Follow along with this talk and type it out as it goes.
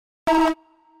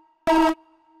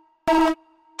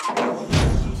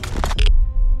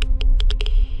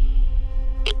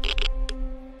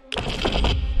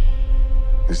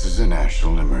This is a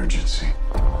national emergency.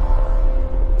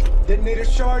 Detonator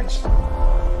charged.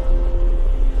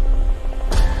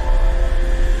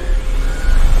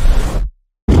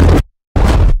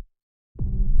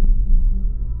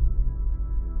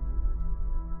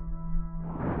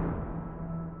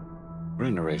 We're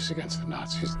in a race against the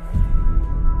Nazis.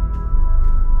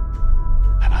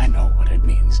 And I know what it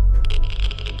means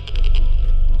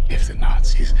if the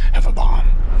Nazis have a bomb.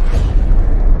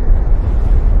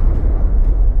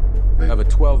 We have a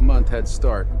 12-month head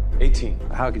start. 18.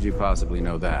 How could you possibly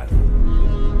know that?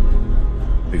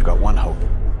 We've got one hope.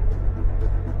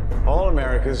 All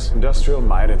America's industrial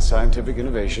might and scientific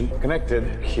innovation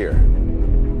connected here.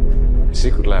 A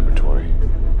secret laboratory.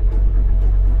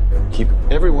 Keep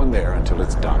everyone there until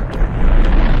it's done.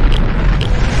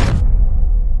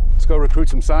 Let's go recruit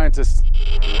some scientists.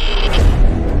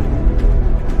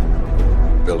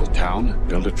 Build a town,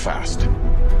 build it fast.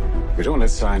 If we don't let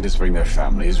scientists bring their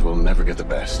families, we'll never get the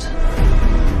best.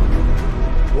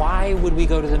 Why would we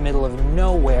go to the middle of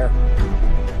nowhere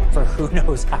for who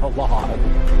knows how long?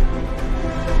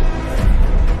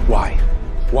 Why?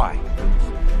 Why?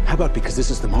 How about because this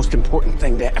is the most important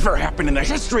thing to ever happen in the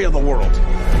history of the world?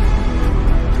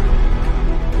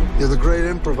 You're the great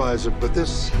improviser, but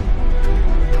this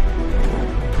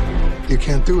you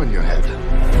can't do in your head.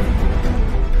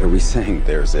 Are we saying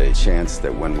there's a chance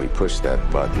that when we push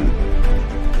that button,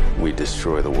 we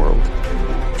destroy the world?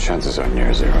 Chances are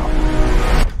near zero.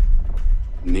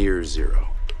 Near zero.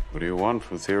 What do you want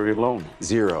from theory alone?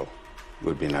 0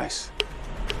 would be nice.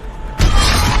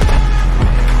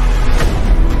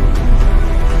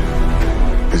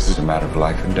 This is a matter of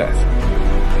life and death.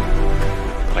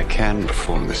 But I can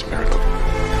perform this miracle.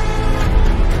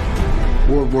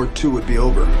 World War II would be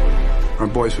over. Our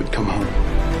boys would come home.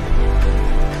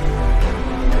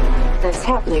 That's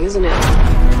happening, isn't it?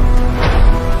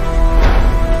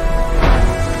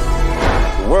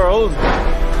 The world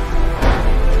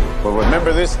will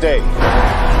remember this day.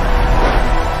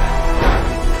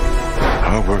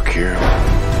 Our work here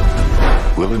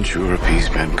will ensure a peace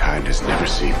mankind has never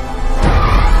seen.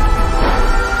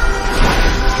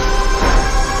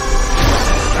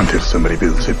 Until somebody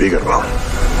builds a bigger one.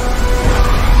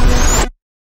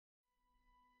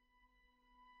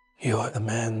 You are the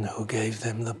man who gave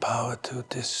them the power to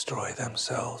destroy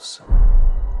themselves.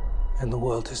 And the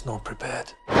world is not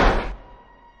prepared.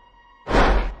 8,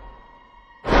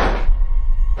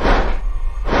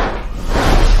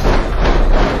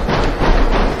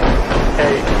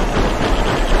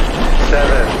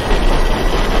 7,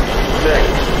 6,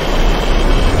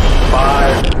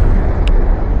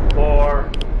 5,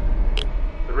 4,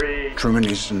 3, Truman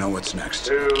needs to know what's next.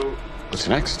 2, What's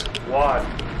next? 1.